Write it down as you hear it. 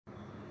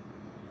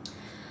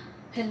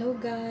Hello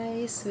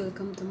guys,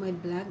 welcome to my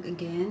blog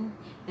again.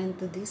 And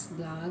to this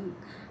blog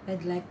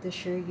I'd like to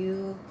share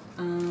you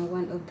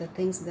one of the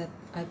things that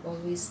I've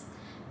always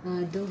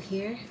do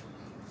here.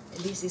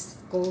 This is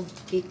called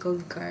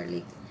pickled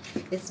garlic.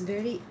 It's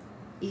very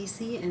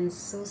easy and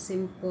so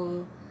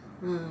simple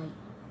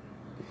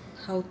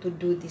how to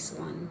do this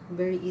one.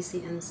 Very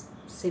easy and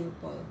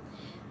simple.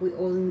 We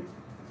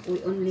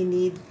only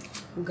need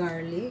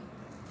garlic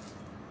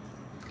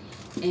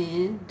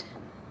and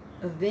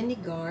a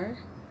vinegar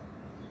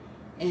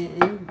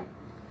and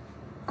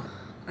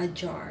a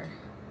jar.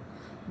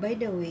 By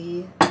the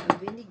way, a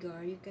vinegar,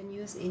 you can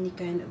use any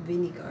kind of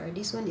vinegar.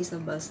 This one is a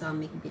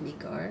balsamic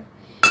vinegar,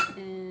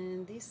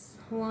 and this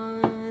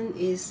one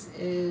is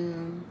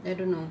I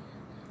don't know,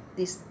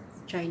 this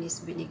Chinese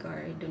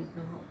vinegar. I don't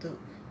know how to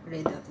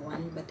read that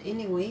one, but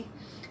anyway,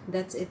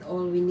 that's it.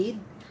 All we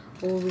need,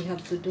 all we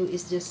have to do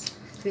is just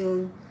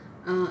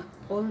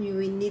all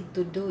we need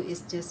to do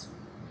is just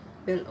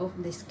peel off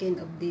the skin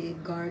of the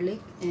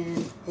garlic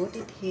and put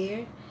it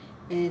here,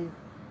 and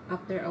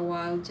after a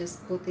while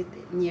just put it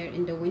near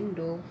in the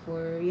window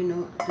for, you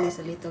know, at least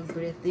a little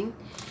breathing,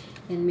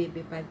 and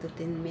maybe 5 to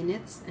 10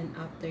 minutes. And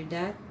after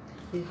that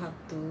you have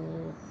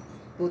to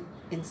put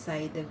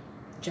inside the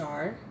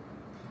jar,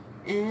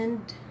 and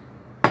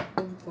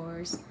of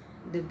course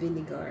the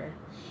vinegar,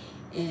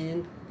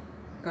 and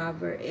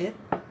cover it.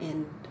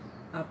 And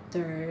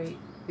after,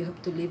 you have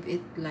to leave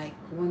it like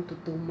 1 to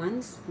 2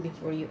 months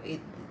before you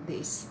eat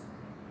this,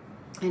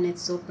 and it's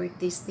super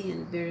tasty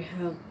and very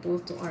helpful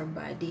to our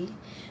body.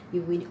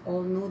 We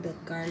all know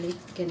that garlic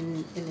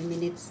can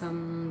eliminate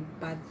some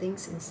bad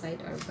things inside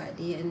our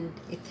body, and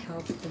it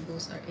helps to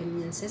boost our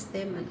immune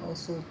system, and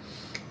also,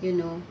 you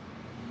know,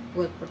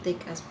 will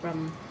protect us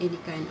from any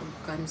kind of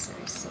cancer.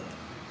 So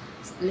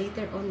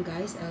later on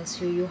guys, I'll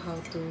show you how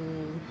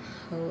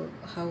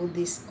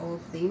this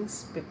all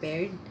things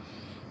prepared,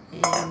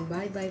 and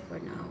bye bye for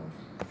now.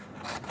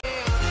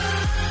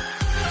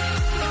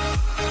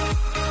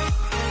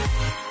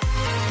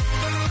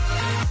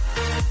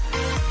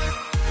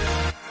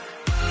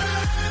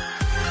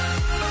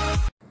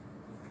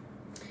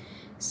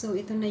 So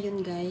ito na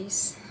yun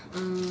guys.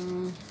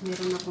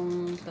 Meron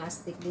akong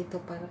plastic dito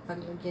para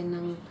paglagyan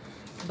ng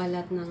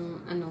balat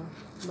ng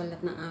balat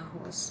ng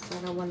ahos,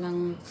 para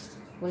walang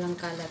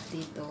kalat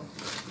dito,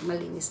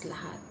 malinis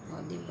lahat.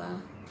 O di ba?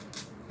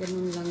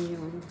 Ganun lang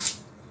yun,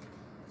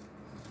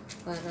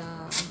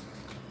 para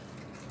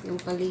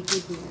yung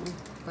paligid mo,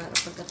 para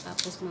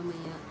pagkatapos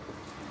mamaya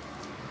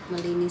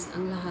malinis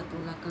ang lahat,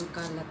 wala kang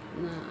kalat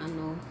na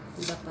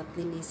dapat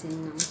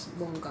linisin ng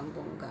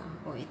bonggang-bongga.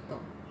 O ito,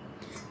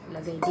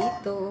 lagay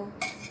dito.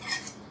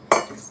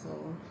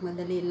 So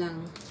madali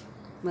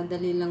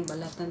lang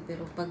balatan,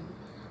 pero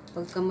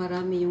pagka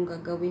marami yung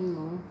gagawin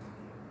mo,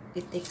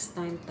 it takes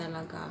time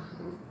talaga.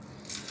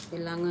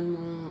 Kailangan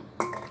mong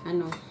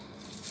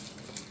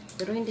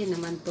pero hindi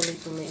naman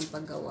tuloy-tuloy ang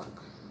paggawa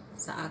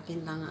sa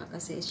akin lang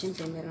kasi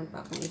syempre meron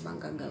pa akong ibang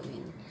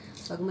gagawin.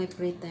 Pag may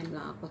free time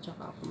lang ako,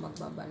 tsaka ako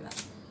magbabalat.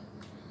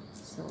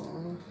 So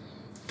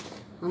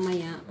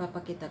mamaya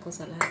papakita ko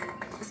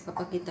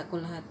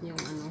lahat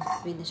yung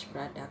finished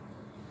product.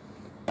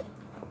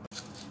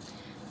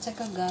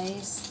 Tsaka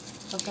guys,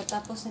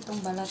 pagkatapos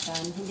nitong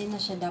balatan, hindi na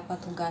siya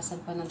dapat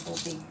hugasan pa ng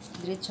tubig.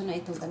 Diretso na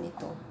ito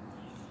ganito.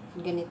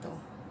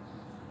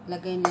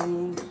 Lagay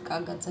lang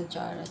kaagad sa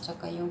jar, at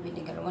saka yung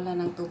vinegar, wala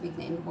nang tubig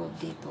na involved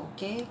dito,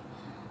 okay?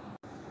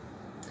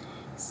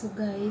 So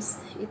guys,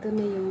 ito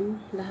na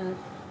yung lahat.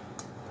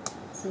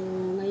 So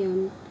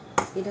ngayon,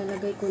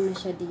 ilalagay ko na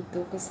siya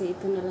dito, kasi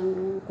ito na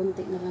lang,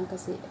 konti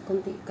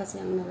kasi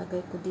ang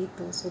nalagay ko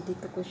dito. So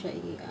dito ko siya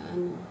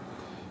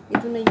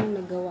ito na yung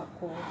nagawa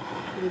ko,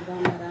 diba?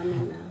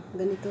 Marami na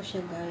ganito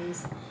siya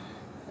guys.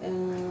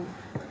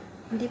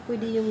 Hindi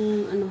pwede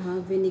yung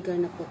vinegar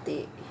na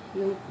puti,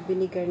 yung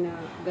vinegar na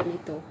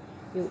ganito,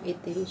 yung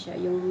itim siya,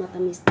 yung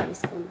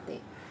matamis-tamis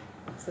konti.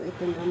 So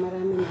ito na,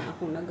 marami na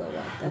akong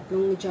nagawa. 3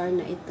 jar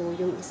na ito.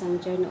 Yung isang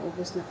jar na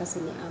ubos na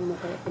kasi ni amo,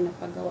 kaya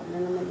pinapagawa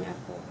na naman niya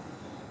ako,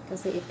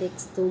 kasi it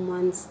takes 2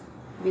 months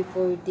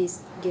before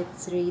this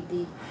gets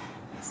ready.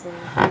 So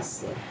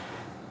this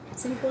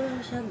simple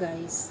lang siya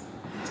guys.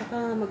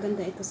 Tsaka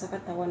maganda ito sa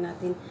katawan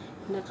natin.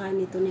 Kinakain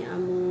ito ni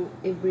amo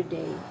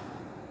everyday,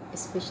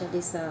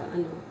 especially sa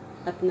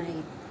at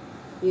night.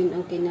 Yun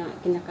ang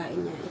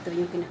kinakain niya. Ito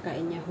yung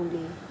kinakain niya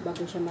huli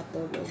bago siya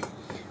matulog.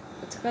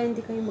 At saka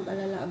hindi kayo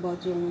mag-alala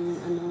about yung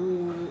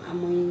yung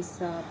amoy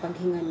sa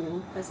paghinga nyo,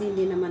 kasi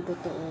hindi naman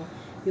totoo.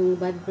 Yung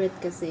bad breath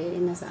kasi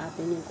nasa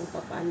atin yung kung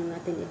paano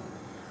natin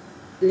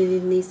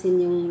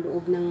lilinisin yung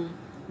loob ng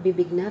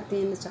bibig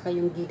natin, at saka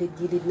yung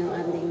gilid-gilid ng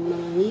ating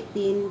mga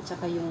ngipin,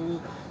 tsaka yung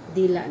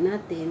dila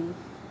natin.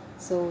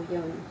 So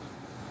yun,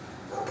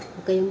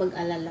 huwag kayong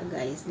mag-alala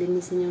guys,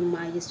 linisin yung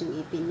maayos yung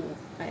ipin nyo,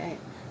 kaya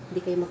hindi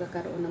kayo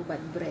magkakaroon ng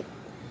bad breath.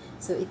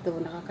 So ito,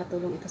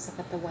 nakakatulong ito sa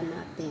katawan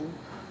natin.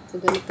 So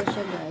ganito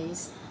siya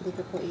guys,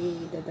 dito ko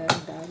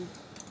idadagdag,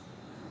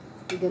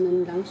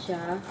 ganun lang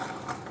siya,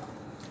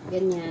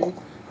 ganyan.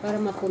 para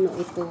mapuno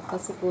ito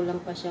kasi kulang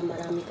pa siya,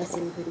 marami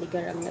kasi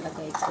vinegar ang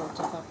nalagay ko,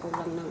 tsaka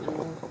kulang ng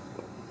ano.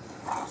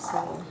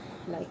 So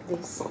like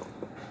this.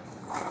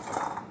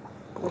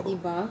 O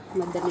diba,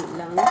 madali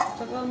lang,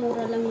 tsaka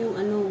mura lang yung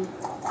ano,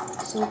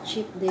 so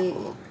cheap the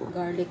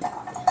garlic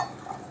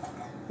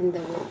in the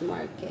wet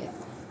market.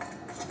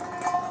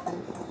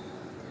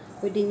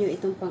 Pwede nyo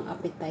itong pang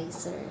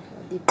appetizer,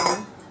 o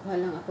diba, kuha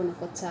lang ako ng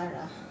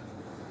kutsara.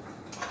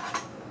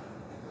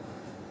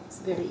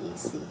 It's very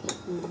easy.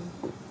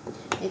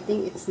 I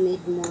think it's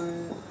need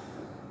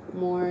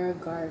more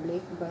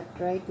garlic, but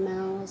right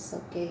now it's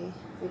okay.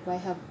 If I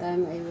have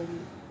time, I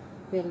will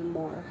fill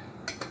more.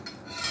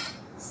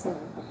 So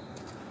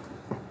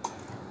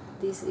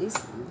this is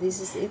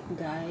it,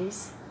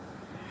 guys.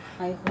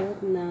 I hope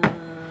na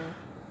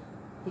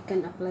you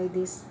can apply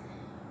this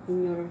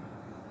in your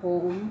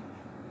home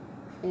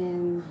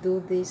and do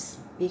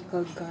this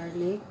pickled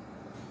garlic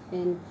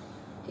and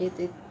eat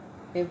it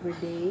every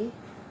day,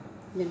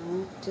 you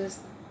know,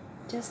 just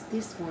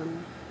this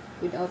one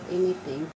without anything.